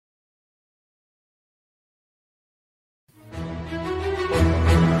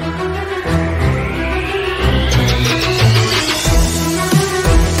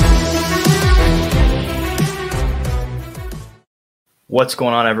What's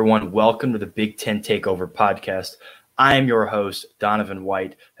going on, everyone? Welcome to the Big Ten Takeover podcast. I am your host, Donovan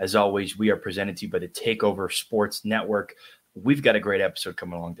White. As always, we are presented to you by the Takeover Sports Network. We've got a great episode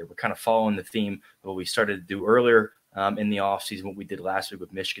coming along there. We're kind of following the theme of what we started to do earlier in the offseason, what we did last week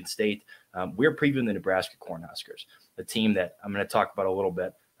with Michigan State. We're previewing the Nebraska Cornhuskers, a team that I'm going to talk about a little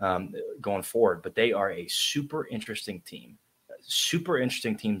bit going forward. But they are a super interesting team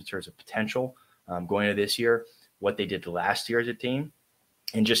in terms of potential going into this year, what they did last year as a team,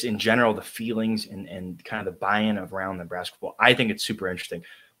 and just in general, the feelings and kind of the buy-in around Nebraska football. I think it's super interesting.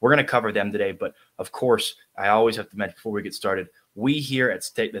 We're going to cover them today, but of course, I always have to mention before we get started, we here at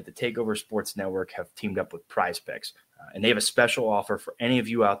the Takeover Sports Network have teamed up with Prize Picks, and they have a special offer for any of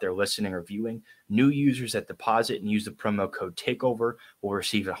you out there listening or viewing. New users that deposit and use the promo code TAKEOVER will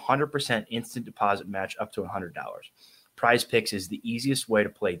receive a 100% instant deposit match up to $100. Prize Picks is the easiest way to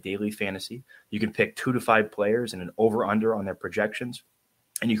play daily fantasy. You can pick 2 to 5 players and an over-under on their projections,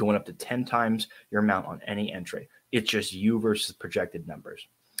 and you can win up to 10 times your amount on any entry. It's just you versus projected numbers.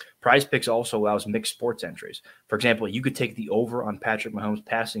 Prize Picks also allows mixed sports entries. For example, you could take the over on Patrick Mahomes'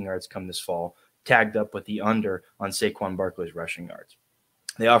 passing yards come this fall, tagged up with the under on Saquon Barkley's rushing yards.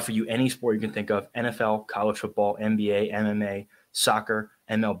 They offer you any sport you can think of: NFL, college football, NBA, MMA, soccer,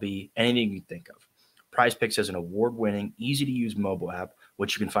 MLB, anything you can think of. Prize Picks has an award-winning, easy-to-use mobile app,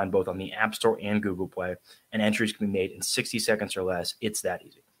 which you can find both on the App Store and Google Play, and entries can be made in 60 seconds or less. It's that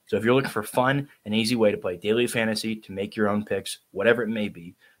easy. So if you're looking for fun and easy way to play daily fantasy, to make your own picks, whatever it may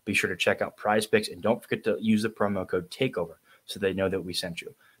be sure to check out Prize Picks, and don't forget to use the promo code TAKEOVER so they know that we sent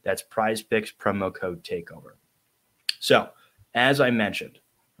you. That's Prize Picks, promo code TAKEOVER. So, as I mentioned,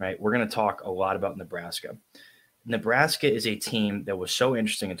 right, we're going to talk a lot about Nebraska. Nebraska is a team that was so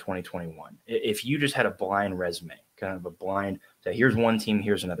interesting in 2021. If you just had a blind resume, kind of a blind, so here's one team,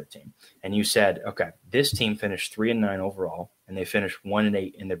 here's another team, and you said, okay, this team finished 3-9 overall, and they finished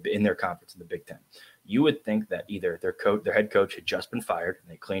 1-8 in their conference in the Big Ten, you would think that either their head coach had just been fired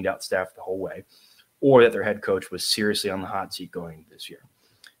and they cleaned out staff the whole way, or that their head coach was seriously on the hot seat going into this year.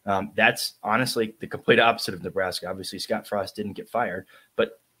 That's honestly the complete opposite of Nebraska. Obviously, Scott Frost didn't get fired,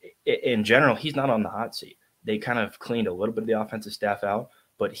 but in general, he's not on the hot seat. They kind of cleaned a little bit of the offensive staff out,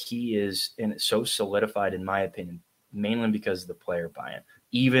 but he is so solidified, in my opinion, mainly because of the player buy-in.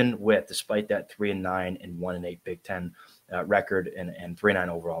 Despite that 3-9 and 1-8 Big Ten record and 3-9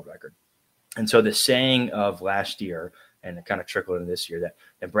 overall record. And so the saying of last year, and it kind of trickled into this year, that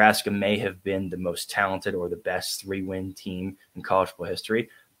Nebraska may have been the most talented or the best 3-win team in college football history,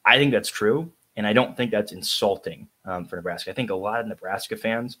 I think that's true, and I don't think that's insulting for Nebraska. I think a lot of Nebraska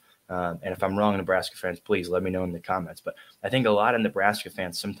fans, and if I'm wrong, Nebraska fans, please let me know in the comments, but I think a lot of Nebraska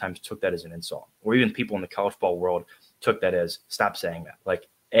fans sometimes took that as an insult, or even people in the college football world took that as, stop saying that. Like,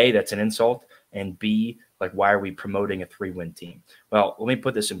 A, that's an insult, and B, like, why are we promoting a 3-win team? Well, let me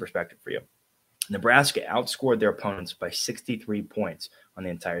put this in perspective for you. Nebraska outscored their opponents by 63 points on the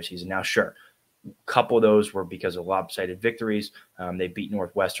entire season. Now, sure, a couple of those were because of lopsided victories. They beat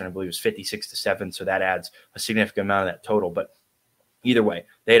Northwestern, I believe it was 56-7, so that adds a significant amount of that total. But either way,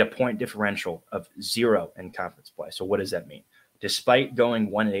 they had a point differential of 0 in conference play. So what does that mean? Despite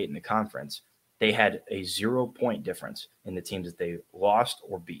going 1-8 in the conference, they had a 0-point difference in the teams that they lost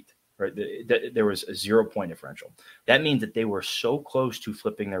or beat. Right? There was a 0-point differential. That means that they were so close to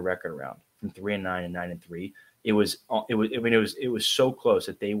flipping their record around from 3-9 and 9-3. It was so close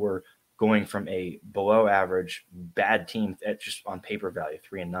that they were going from a below average bad team at just on paper value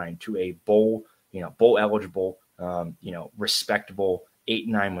 3-9 to a bowl eligible, respectable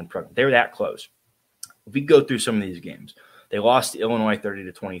 8-9 win program. They were that close. If we go through some of these games, they lost to Illinois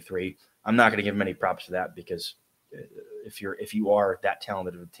 30-23. I'm not going to give them any props for that because if you are that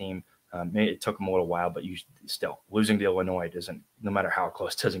talented of a team, maybe it took them a little while, but you still losing to Illinois doesn't, no matter how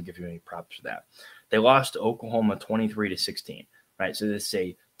close, doesn't give you any props for that. They lost to Oklahoma 23-16. Right, so this is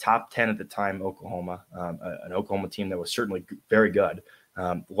a top 10 at the time Oklahoma, an Oklahoma team that was certainly very good.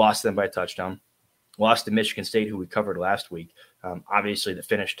 Lost them by a touchdown. Lost to Michigan State, who we covered last week. Obviously, the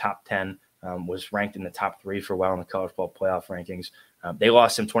finished top 10 was ranked in the top 3 for a while in the college football playoff rankings. They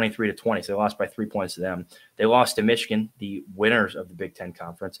lost them 23-20, so they lost by 3 points to them. They lost to Michigan, the winners of the Big Ten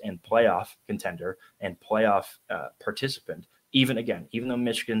Conference and playoff contender and playoff participant. Even though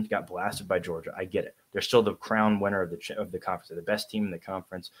Michigan got blasted by Georgia, I get it. They're still the crown winner of the conference. They're the best team in the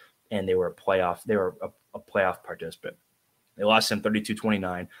conference, and they were a playoff participant. They lost them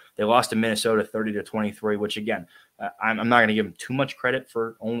 32-29. They lost to Minnesota 30-23, which, again, I'm not going to give them too much credit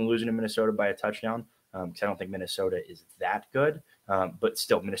for only losing to Minnesota by a touchdown because I don't think Minnesota is that good. But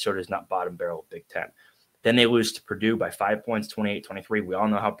still, Minnesota is not bottom barrel of Big Ten. Then they lose to Purdue by 5 points, 28-23. We all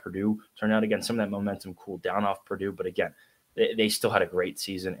know how Purdue turned out. Again, some of that momentum cooled down off Purdue. But again, they still had a great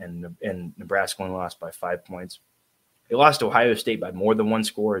season, and Nebraska only lost by 5 points. They lost to Ohio State by more than one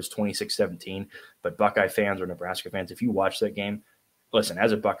score, as 26-17. But Buckeye fans or Nebraska fans, if you watch that game, listen,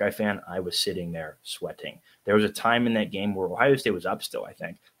 as a Buckeye fan, I was sitting there sweating. There was a time in that game where Ohio State was up still, I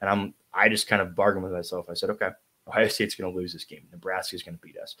think. And I just kind of bargained with myself. I said, okay, Ohio State's going to lose this game. Nebraska's going to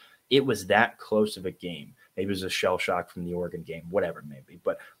beat us. It was that close of a game. Maybe it was a shell shock from the Oregon game, whatever it may be.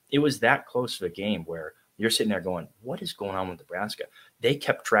 But it was that close of a game where you're sitting there going, what is going on with Nebraska? They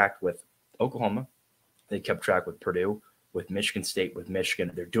kept track with Oklahoma. They kept track with Purdue, with Michigan State, with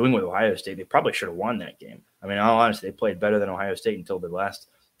Michigan. They're doing with Ohio State. They probably should have won that game. I mean, in all honesty, they played better than Ohio State until the last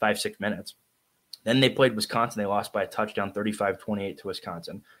 5-6 minutes. Then they played Wisconsin. They lost by a touchdown, 35-28 to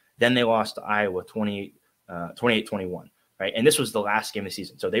Wisconsin. Then they lost to Iowa, 28-21. Right, and this was the last game of the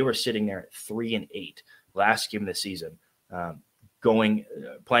season. So they were sitting there at 3-8, last game of the season, playing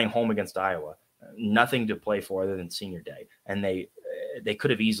home against Iowa. Nothing to play for other than senior day, and they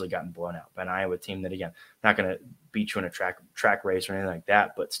could have easily gotten blown out by an Iowa team that, again, not going to beat you in a track race or anything like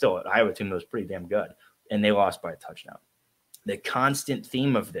that, but still an Iowa team that was pretty damn good, and they lost by a touchdown. The constant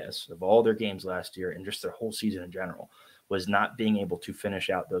theme of this, of all their games last year and just their whole season in general, was not being able to finish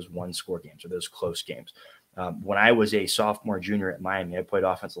out those one-score games or those close games. When I was a sophomore, junior at Miami, I played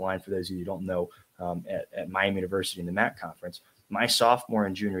offensive line, for those of you who don't know, at Miami University in the MAC conference. My sophomore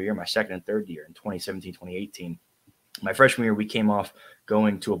and junior year, my second and third year in 2017, 2018, my freshman year, we came off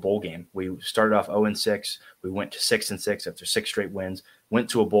going to a bowl game. We started off 0-6. We went to 6-6 after 6 straight wins, went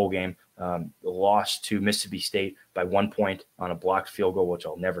to a bowl game, lost to Mississippi State by 1 point on a blocked field goal, which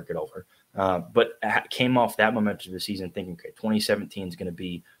I'll never get over. But came off that momentum of the season thinking, okay, 2017 is going to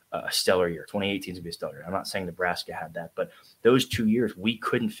be a stellar year. 2018 is going to be a stellar year. I'm not saying Nebraska had that, but those 2 years, we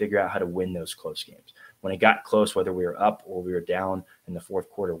couldn't figure out how to win those close games. When it got close, whether we were up or we were down in the fourth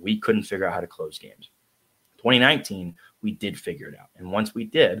quarter, we couldn't figure out how to close games. 2019, we did figure it out. And once we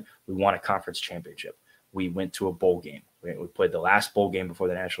did, we won a conference championship. We went to a bowl game. We played the last bowl game before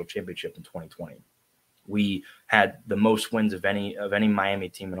the national championship in 2020. We had the most wins of any Miami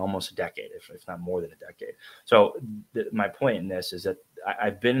team in almost a decade, if not more than a decade. So my point in this is that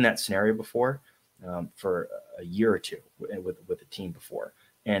I've been in that scenario before for a year or two with a team before.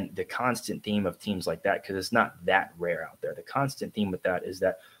 And the constant theme of teams like that, because it's not that rare out there, the constant theme with that is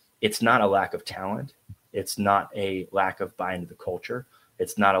that it's not a lack of talent. It's not a lack of buy into the culture.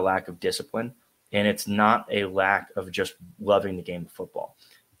 It's not a lack of discipline. And it's not a lack of just loving the game of football.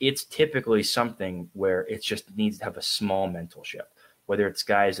 It's typically something where it just needs to have a small mental shift, whether it's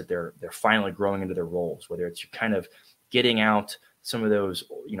guys that they're finally growing into their roles, whether it's kind of getting out some of those,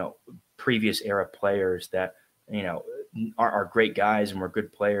 previous era players that, are great guys and were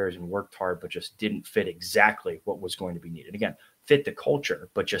good players and worked hard, but just didn't fit exactly what was going to be needed. Again, fit the culture,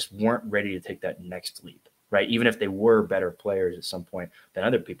 but just weren't ready to take that next leap, right? Even if they were better players at some point than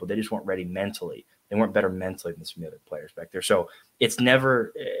other people, they just weren't ready mentally. They weren't better mentally than some of the other players back there. So it's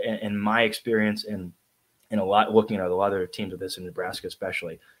never, in my experience, and a lot looking at a lot of other teams with this in Nebraska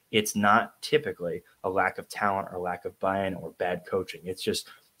especially, it's not typically a lack of talent or lack of buy-in or bad coaching. It's just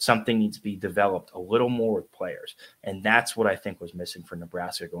something needs to be developed a little more with players. And that's what I think was missing for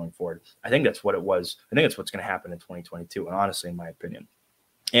Nebraska going forward. I think that's what it was. I think that's what's going to happen in 2022, and honestly, in my opinion.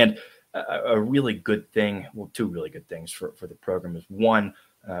 And a really good thing, well, two really good things for the program is, one,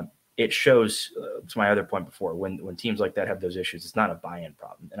 it shows, to my other point before, when teams like that have those issues, it's not a buy-in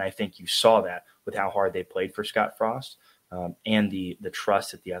problem. And I think you saw that with how hard they played for Scott Frost and the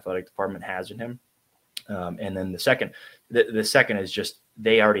trust that the athletic department has in him. And then the second is just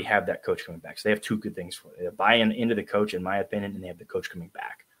they already have that coach coming back. So they have two good things for it. They have buy-in into the coach, in my opinion, and they have the coach coming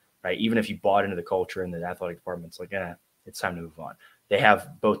back, right? Even if you bought into the culture and the athletic department, it's like, it's time to move on. They have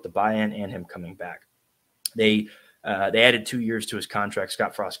both the buy-in and him coming back. They added 2 years to his contract,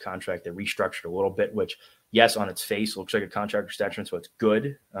 Scott Frost's contract. They restructured a little bit, which, yes, on its face looks like a contract extension, so it's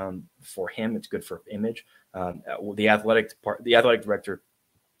good for him. It's good for image. The athletic director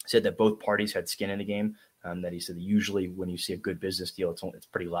said that both parties had skin in the game. That he said that usually when you see a good business deal, it's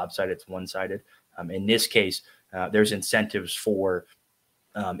pretty lopsided. It's one-sided. In this case, there's incentives for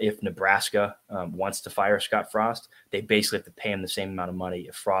if Nebraska wants to fire Scott Frost, they basically have to pay him the same amount of money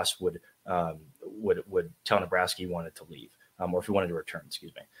if Frost would tell Nebraska he wanted to leave, or if he wanted to return,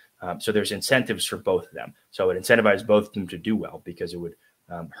 excuse me. So there's incentives for both of them. So it incentivized both of them to do well because it would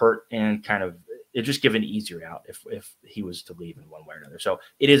hurt and kind of it just give an easier out if he was to leave in one way or another. So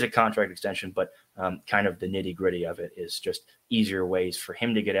it is a contract extension, but kind of the nitty gritty of it is just easier ways for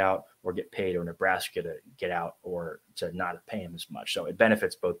him to get out or get paid, or Nebraska to get out or to not pay him as much. So it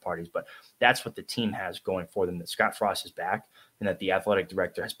benefits both parties, but that's what the team has going for them, that Scott Frost is back and that the athletic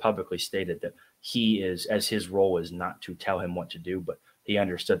director has publicly stated that he is, as his role is not to tell him what to do, but he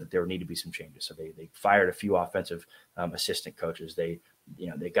understood that there would need to be some changes. So they fired a few offensive assistant coaches. They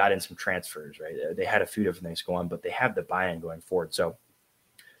got in some transfers, right? They had a few different things going on, but they have the buy-in going forward. So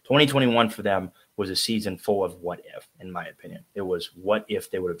 2021 for them was a season full of what if, in my opinion. It was what if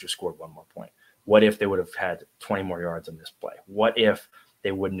they would have just scored one more point? What if they would have had 20 more yards on this play? What if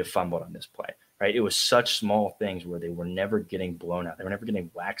they wouldn't have fumbled on this play, right? It was such small things where they were never getting blown out. They were never getting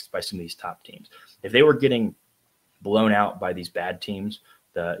waxed by some of these top teams. If they were getting blown out by these bad teams,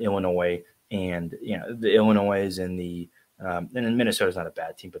 the Illinois and, the Illinois and and Minnesota's not a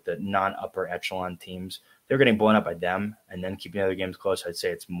bad team, but the non-upper echelon teams, they're getting blown up by them and then keeping other games close. I'd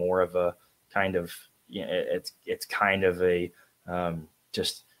say it's more of a kind of, it's kind of a,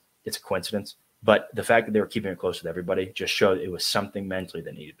 it's a coincidence. But the fact that they were keeping it close with everybody just showed it was something mentally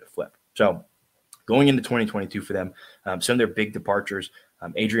that needed to flip. So going into 2022 for them, some of their big departures,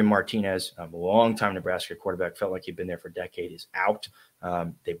 Adrian Martinez, a long-time Nebraska quarterback, felt like he'd been there for a decade, is out.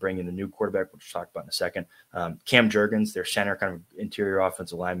 They bring in a new quarterback, which we'll talk about in a second. Cam Jurgens, their center, kind of interior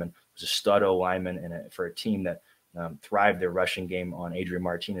offensive lineman, was a stud O-lineman, and for a team that thrived their rushing game on Adrian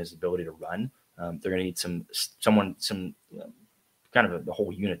Martinez's ability to run, they're going to need some kind of the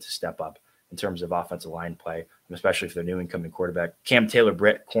whole unit to step up in terms of offensive line play, especially for their new incoming quarterback. Cam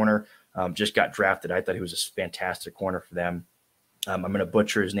Taylor-Britt, corner, just got drafted. I thought he was a fantastic corner for them. I'm going to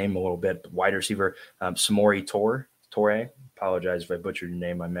butcher his name a little bit. Wide receiver, Samori Torre. Apologize if I butchered your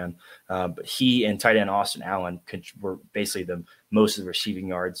name, my man. But he and tight end Austin Allen were basically most of the receiving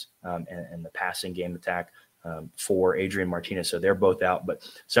yards and the passing game attack for Adrian Martinez. So they're both out. But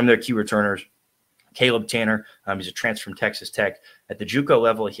some of their key returners, Caleb Tanner, he's a transfer from Texas Tech. At the JUCO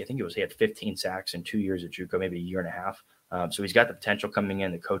level, he had 15 sacks in 2 years at JUCO, maybe a year and a half. So he's got the potential coming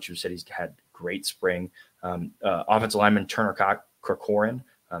in. The coach has said he's had great spring. Offensive lineman Turner Corcoran,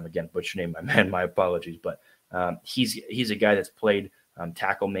 again, butcher name, my man, my apologies. But he's a guy that's played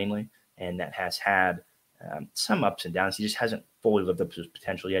tackle mainly and that has had some ups and downs. He just hasn't fully lived up to his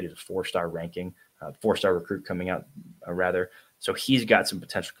potential yet. He's a 4-star ranking, 4-star recruit coming out, rather. So he's got some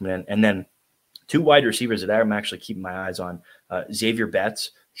potential coming in. And then two wide receivers that I'm actually keeping my eyes on. Xavier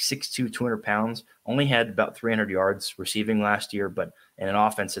Betts, 6'2", 200 pounds, only had about 300 yards receiving last year, but in an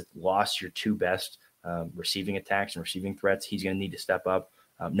offense that lost your two best receiving attacks and receiving threats, he's going to need to step up.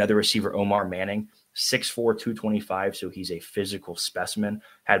 Another receiver, Omar Manning, 6'4", 225, so he's a physical specimen.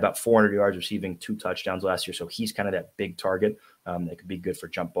 Had about 400 yards receiving, 2 touchdowns last year, so he's kind of that big target that could be good for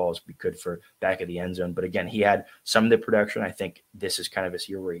jump balls, be good for back of the end zone. But again, he had some of the production. I think this is kind of his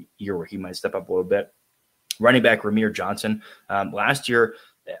year where he might step up a little bit. Running back Ramir Johnson, last year,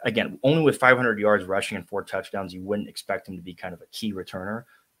 again, only with 500 yards rushing and 4 touchdowns, you wouldn't expect him to be kind of a key returner.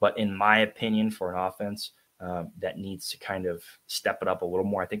 But in my opinion, for an offense that needs to kind of step it up a little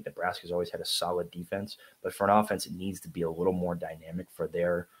more, I think Nebraska's always had a solid defense, but for an offense, it needs to be a little more dynamic for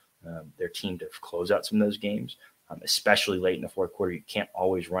their team to close out some of those games, especially late in the fourth quarter. You can't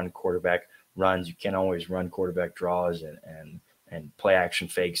always run quarterback runs. You can't always run quarterback draws and play action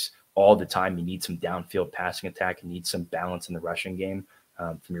fakes all the time. You need some downfield passing attack. You need some balance in the rushing game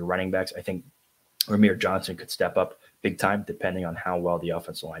from your running backs. I think Ramir Johnson could step up big time depending on how well the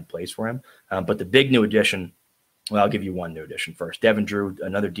offensive line plays for him. But the big new addition, well, I'll give you one new addition first. Devin Drew,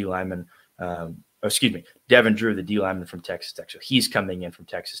 another D lineman. Devin Drew, the D lineman from Texas Tech. So he's coming in from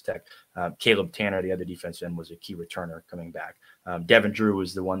Texas Tech. Caleb Tanner, the other defensive end, was a key returner coming back. Devin Drew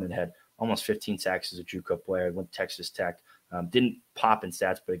was the one that had almost 15 sacks as a JUCO player, went to Texas Tech. Didn't pop in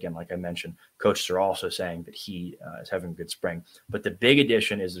stats, but again, like I mentioned, coaches are also saying that he is having a good spring. But the big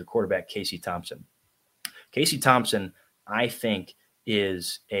addition is the quarterback, Casey Thompson. Casey Thompson, I think,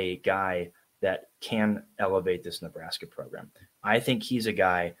 is a guy that can elevate this Nebraska program. I think he's a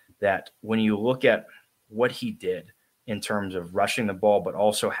guy that when you look at what he did in terms of rushing the ball, but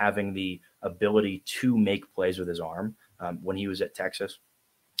also having the ability to make plays with his arm when he was at Texas,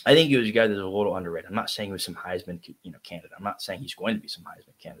 I think he was a guy that's a little underrated. I'm not saying he was some Heisman candidate. I'm not saying he's going to be some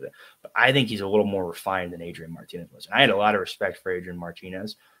Heisman candidate, but I think he's a little more refined than Adrian Martinez was. And I had a lot of respect for Adrian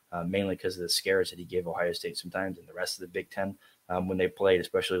Martinez, mainly because of the scares that he gave Ohio State sometimes and the rest of the Big Ten when they played,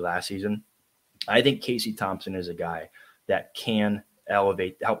 especially last season. I think Casey Thompson is a guy that can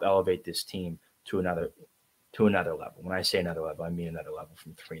help elevate this team to another level. When I say another level, I mean another level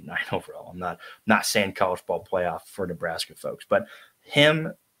from 3-9 overall. I'm not saying college ball playoff for Nebraska folks, but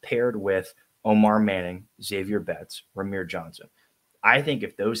him paired with Omar Manning, Xavier Betts, Ramir Johnson. I think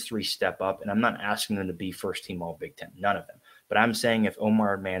if those three step up, and I'm not asking them to be first team All Big Ten, none of them, but I'm saying if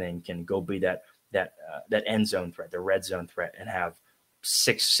Omar Manning can go be that end zone threat, the red zone threat, and have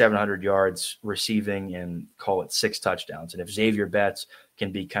 700 yards receiving and call it 6 touchdowns, and if Xavier Betts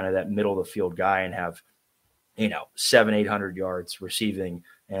can be kind of that middle of the field guy and have 700-800 yards receiving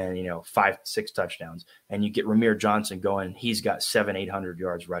and 5-6 touchdowns, and you get Ramir Johnson going, he's got 700-800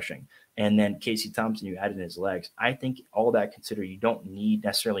 yards rushing, and then Casey Thompson, you add in his legs. I think all that considered, you don't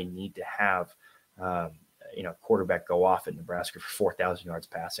necessarily need to have quarterback go off at Nebraska for 4,000 yards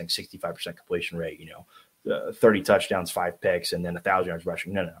passing, 65% completion rate, 30 touchdowns, 5 picks, and then 1,000 yards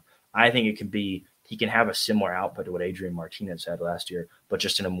rushing. No. I think he can have a similar output to what Adrian Martinez had last year, but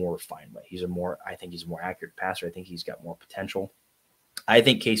just in a more refined way. I think he's a more accurate passer. I think he's got more potential. I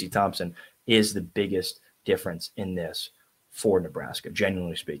think Casey Thompson is the biggest difference in this for Nebraska,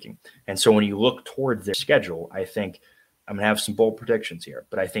 genuinely speaking. And so when you look toward their schedule, I think I'm going to have some bold predictions here,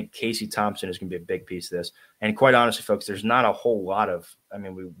 but I think Casey Thompson is going to be a big piece of this. And quite honestly, folks, there's not a whole lot of,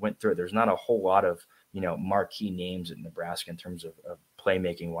 we went through it. There's not a whole lot of, marquee names in Nebraska in terms of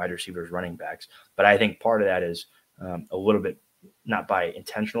playmaking, wide receivers, running backs. But I think part of that is a little bit not by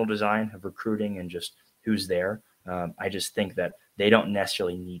intentional design of recruiting and just who's there. I just think that they don't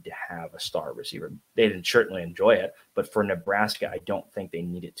necessarily need to have a star receiver. They didn't certainly enjoy it, but for Nebraska, I don't think they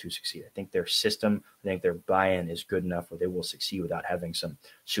need it to succeed. I think their system, I think their buy-in is good enough where they will succeed without having some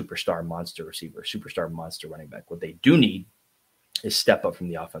superstar monster receiver, superstar monster running back. What they do need is step up from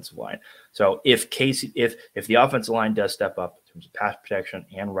the offensive line. So if the offensive line does step up in terms of pass protection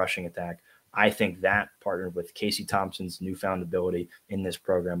and rushing attack, I think that partnered with Casey Thompson's newfound ability in this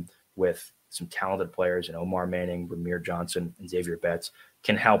program with some talented players and Omar Manning, Ramir Johnson, and Xavier Betts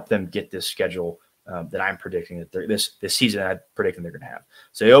can help them get this schedule that I'm predicting that this season I'm predicting they're going to have.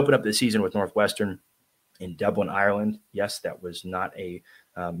 So they open up the season with Northwestern in Dublin, Ireland. Yes, that was not a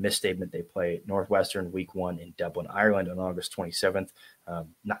misstatement. They play Northwestern week 1 in Dublin, Ireland on August 27th.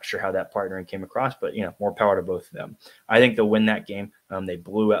 Not sure how that partnering came across, but more power to both of them. I think they'll win that game. They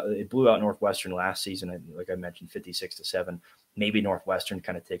blew out Northwestern last season, like I mentioned, 56-7. Maybe Northwestern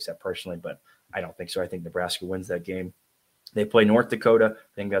kind of takes that personally, but I don't think so. I think Nebraska wins that game. They play North Dakota.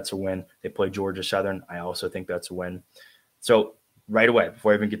 I think that's a win. They play Georgia Southern. I also think that's a win. So right away,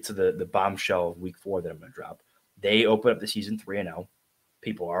 before I even get to the bombshell of week 4 that I'm going to drop, they open up the season 3-0.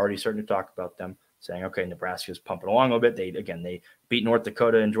 People are already starting to talk about them, saying, okay, Nebraska's pumping along a little bit. They beat North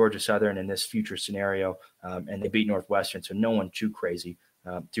Dakota and Georgia Southern in this future scenario, and they beat Northwestern, so no one too crazy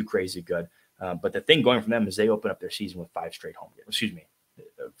good. But the thing going from them is they open up their season with 5 straight home games.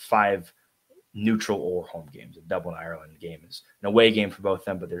 5 neutral or home games. The Dublin, Ireland game is an away game for both of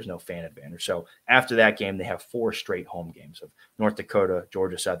them, but there's no fan advantage. So after that game, they have 4 straight home games of North Dakota,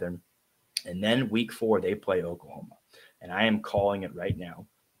 Georgia Southern, and then week 4, they play Oklahoma. And I am calling it right now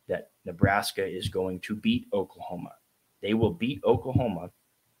that Nebraska is going to beat Oklahoma. They will beat Oklahoma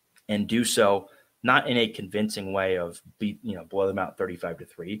and do so not in a convincing way of blow them out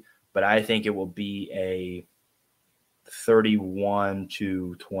 35-3, but I think it will be a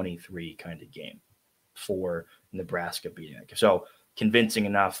 31-23 kind of game for Nebraska beating it. So convincing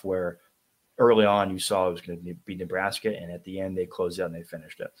enough where early on you saw it was going to be Nebraska, and at the end they closed out and they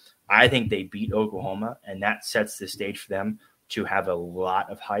finished it. I think they beat Oklahoma, and that sets the stage for them to have a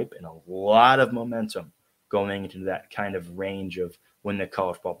lot of hype and a lot of momentum going into that kind of range of when the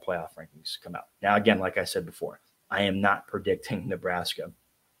college ball playoff rankings come out. Now, again, like I said before, I am not predicting Nebraska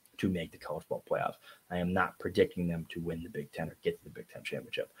to make the college ball playoff. I am not predicting them to win the Big Ten or get to the Big Ten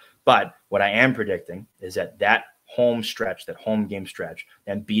championship. But what I am predicting is that home stretch, that home game stretch,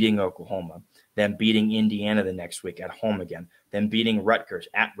 then beating Oklahoma, then beating Indiana the next week at home again, then beating Rutgers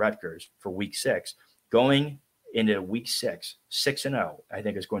at Rutgers for week 6, going into week 6, 6-0, I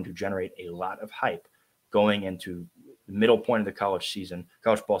think is going to generate a lot of hype going into the middle point of the college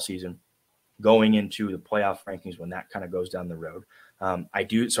ball season, going into the playoff rankings when that kind of goes down the road. I'm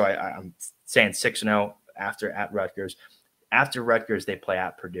saying 6-0 at Rutgers. After Rutgers, they play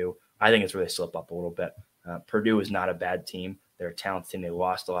at Purdue. I think it's where they slip up a little bit. Purdue is not a bad team. They're a talented team. They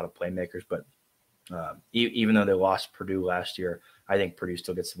lost a lot of playmakers, but even though they lost Purdue last year, I think Purdue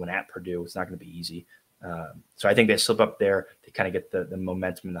still gets the win at Purdue. It's not going to be easy. So I think they slip up there to kind of get the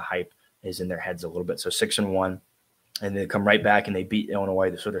momentum and the hype is in their heads a little bit. So 6-1, and they come right back and they beat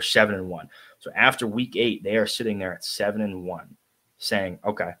Illinois. So they're 7-1. So after week 8, they are sitting there at 7-1 saying,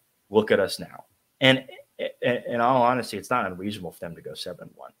 okay, look at us now. And in all honesty, it's not unreasonable for them to go 7-1.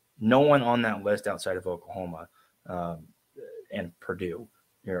 No one on that list outside of Oklahoma and Purdue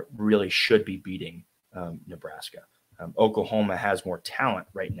really should be beating Nebraska. Oklahoma has more talent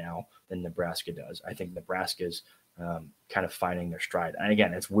right now than Nebraska does. I think Nebraska's kind of finding their stride. And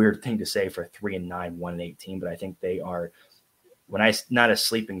again, it's a weird thing to say for 3-9, 1-8 team, but I think they are, not a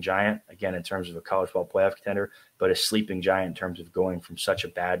sleeping giant, again, in terms of a college football playoff contender, but a sleeping giant in terms of going from such a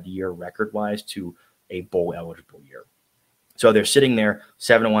bad year record-wise to a bowl-eligible year. So they're sitting there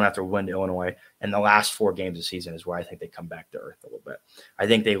 7-1 after a win to Illinois, and the last 4 games of the season is where I think they come back to earth a little bit. I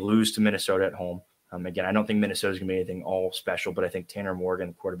think they lose to Minnesota at home. Again, I don't think Minnesota's going to be anything all special, but I think Tanner Morgan,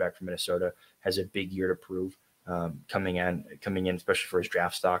 the quarterback from Minnesota, has a big year to prove coming in, especially for his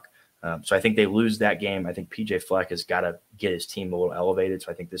draft stock. So I think they lose that game. I think PJ Fleck has got to get his team a little elevated.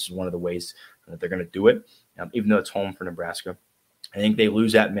 So I think this is one of the ways that they're going to do it, even though it's home for Nebraska. I think they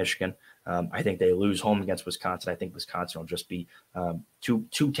lose at Michigan. I think they lose home against Wisconsin. I think Wisconsin will just be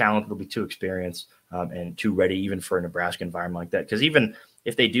too talented, will be too experienced, and too ready even for a Nebraska environment like that. Because even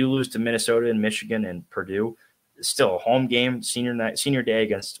if they do lose to Minnesota and Michigan and Purdue, it's still a home game, senior day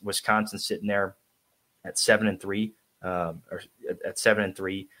against Wisconsin, sitting there at 7-3, or at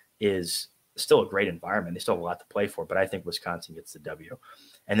 7-3 is still a great environment. They still have a lot to play for, but I think Wisconsin gets the W.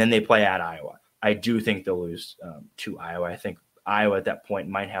 And then they play at Iowa. I do think they'll lose to Iowa. I think Iowa at that point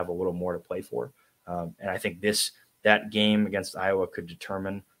might have a little more to play for. And I think that game against Iowa could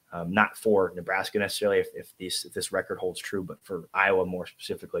determine, not for Nebraska necessarily if this record holds true, but for Iowa more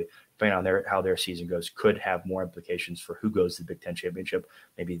specifically, depending on how their season goes, could have more implications for who goes to the Big Ten championship,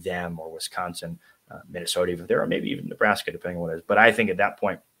 maybe them or Wisconsin, Minnesota even there, or maybe even Nebraska, depending on what it is. But I think at that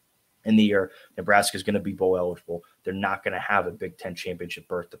point in the year, Nebraska is going to be bowl eligible. They're not going to have a Big Ten championship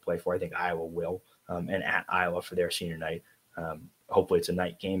berth to play for. I think Iowa will, and at Iowa for their senior night. Hopefully it's a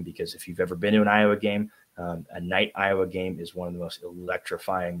night game, because if you've ever been to an Iowa game, a night Iowa game is one of the most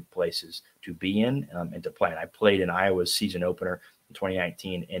electrifying places to be in and to play. And I played in Iowa's season opener in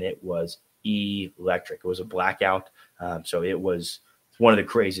 2019, and it was electric. It was a blackout. So it was one of the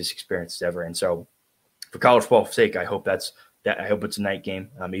craziest experiences ever. And so for college football's sake, I hope I hope it's a night game.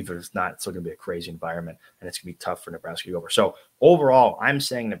 Even if it's not, it's still going to be a crazy environment, and it's going to be tough for Nebraska to go over. So overall, I'm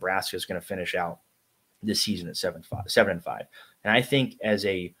saying Nebraska is going to finish out this season at 7-5. And I think as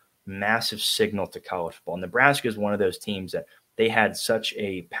a massive signal to college football, Nebraska is one of those teams that they had such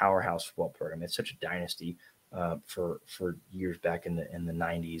a powerhouse football program. It's such a dynasty for years back in the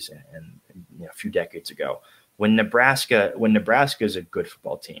 90s and a few decades ago. When Nebraska is a good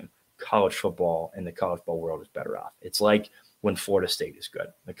football team, college football and the college football world is better off. It's like when Florida State is good,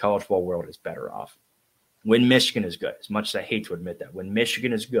 the college football world is better off. When Michigan is good, as much as I hate to admit that, when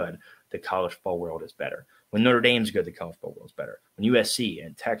Michigan is good, the college football world is better. When Notre Dame's good, the college football world is better. When USC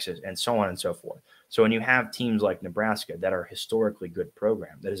and Texas and so on and so forth. So when you have teams like Nebraska that are historically good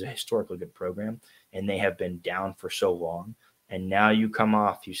program, that is a historically good program, and they have been down for so long, and now you come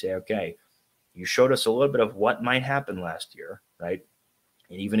off, you say, okay, you showed us a little bit of what might happen last year, right?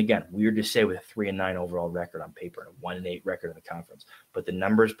 And even again, weird to say with a 3-9 overall record on paper and a 1-8 record in the conference, but the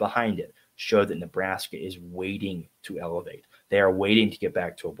numbers behind it show that Nebraska is waiting to elevate. They are waiting to get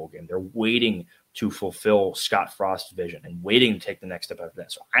back to a bowl game. They're waiting to fulfill Scott Frost's vision and waiting to take the next step after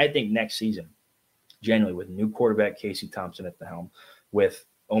that. So I think next season, genuinely, with new quarterback Casey Thompson at the helm, with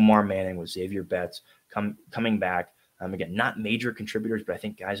Omar Manning, with Xavier Betts coming back, again, not major contributors, but I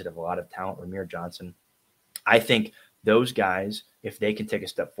think guys that have a lot of talent, Ramir Johnson, I think those guys, if they can take a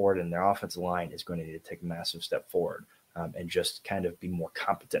step forward, and their offensive line is going to need to take a massive step forward and just kind of be more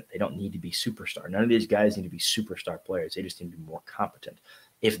competent. They don't need to be superstar. None of these guys need to be superstar players. They just need to be more competent.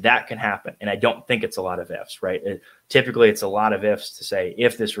 If that can happen, and I don't think it's a lot of ifs, right? Typically, it's a lot of ifs to say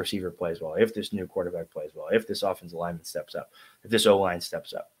if this receiver plays well, if this new quarterback plays well, if this offensive lineman steps up, if this O-line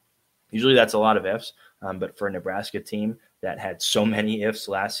steps up. Usually that's a lot of ifs, but for a Nebraska team that had so many ifs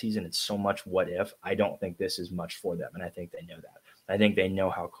last season and so much what if, I don't think this is much for them, and I think they know that. I think they know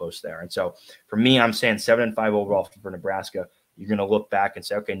how close they are. And so for me, I'm saying 7-5 overall for Nebraska. You're going to look back and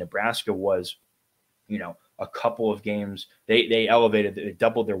say, okay, Nebraska was, a couple of games. They elevated, they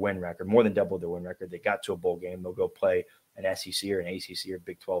doubled their win record, more than doubled their win record. They got to a bowl game. They'll go play an SEC or an ACC or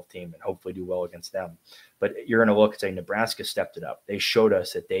Big 12 team and hopefully do well against them. But you're going to look and say Nebraska stepped it up. They showed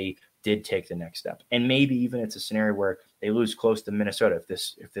us that they did take the next step. And maybe even it's a scenario where they lose close to Minnesota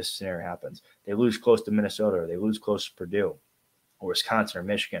if this scenario happens. They lose close to Minnesota, or they lose close to Purdue or Wisconsin or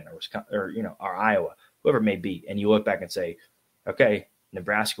Michigan or Iowa, whoever it may be. And you look back and say, okay,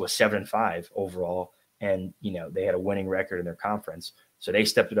 Nebraska was 7-5 overall, and they had a winning record in their conference. So they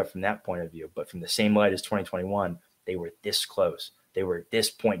stepped it up from that point of view. But from the same light as 2021, they were this close. They were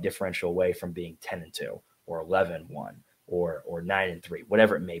this point differential away from being 10-2 or 11-1 or 9-3,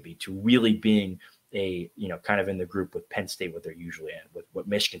 whatever it may be, to really being kind of in the group with Penn State, what they're usually in, with what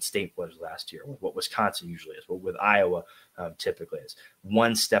Michigan State was last year, with what Wisconsin usually is, what with Iowa typically is,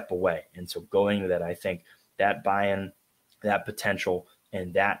 one step away. And so going to that, I think that buy-in, that potential,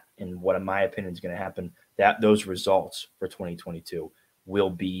 and what in my opinion is going to happen, that those results for 2022 will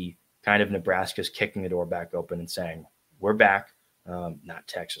be kind of Nebraska's kicking the door back open and saying, we're back. Not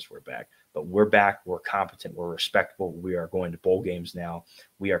Texas, we're back, but we're back. We're competent. We're respectable. We are going to bowl games now.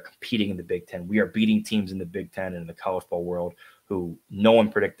 We are competing in the Big Ten. We are beating teams in the Big Ten and in the college football world who no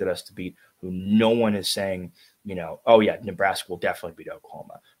one predicted us to beat, who no one is saying, oh yeah, Nebraska will definitely beat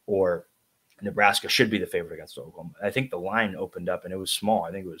Oklahoma, or Nebraska should be the favorite against Oklahoma. I think the line opened up and it was small.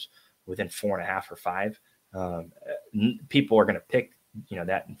 I think it was within 4.5 or 5. People are going to pick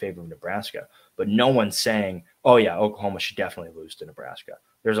that in favor of Nebraska, but no one's saying, oh yeah, Oklahoma should definitely lose to Nebraska.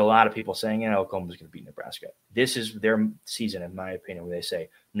 There's a lot of people saying, Oklahoma's going to beat Nebraska. This is their season, in my opinion, where they say,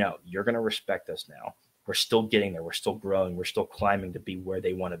 no, you're going to respect us now. We're still getting there. We're still growing. We're still climbing to be where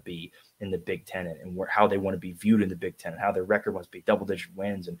they want to be in the Big Ten and how they want to be viewed in the Big Ten and how their record wants to be double-digit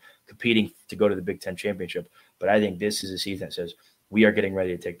wins and competing to go to the Big Ten championship. But I think this is a season that says we are getting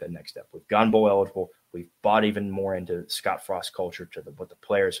ready to take that next step. We've gone bowl eligible. We've bought even more into Scott Frost culture, to what the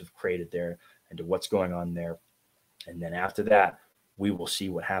players have created there and to what's going on there. And then after that, we will see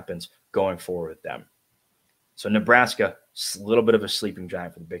what happens going forward with them. So Nebraska, a little bit of a sleeping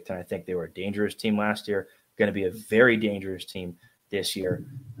giant for the Big Ten. I think they were a dangerous team last year, going to be a very dangerous team this year.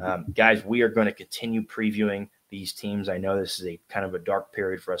 Guys, we are going to continue previewing these teams. I know this is a kind of a dark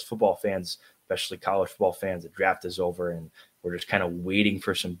period for us football fans, especially college football fans. The draft is over, and we're just kind of waiting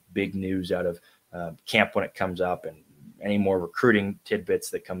for some big news out of camp when it comes up and any more recruiting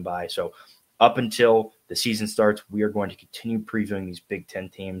tidbits that come by. So up until the season starts, we are going to continue previewing these Big Ten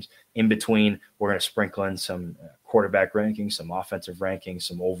teams. In between, we're going to sprinkle in some quarterback rankings, some offensive rankings,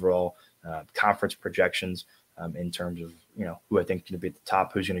 some overall conference projections in terms of who I think is going to be at the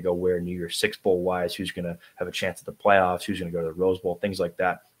top, who's going to go where New Year's Six Bowl wise, who's going to have a chance at the playoffs, who's going to go to the Rose Bowl, things like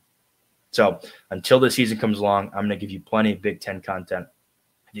that. So until the season comes along, I'm going to give you plenty of Big Ten content.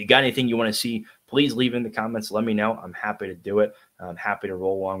 If you got anything you want to see, please leave in the comments. Let me know. I'm happy to do it. I'm happy to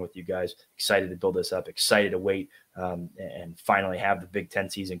roll along with you guys. Excited to build this up. Excited to wait and finally have the Big Ten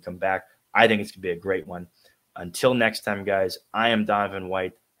season come back. I think it's going to be a great one. Until next time, guys, I am Donovan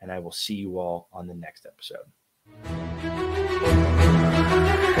White, and I will see you all on the next episode.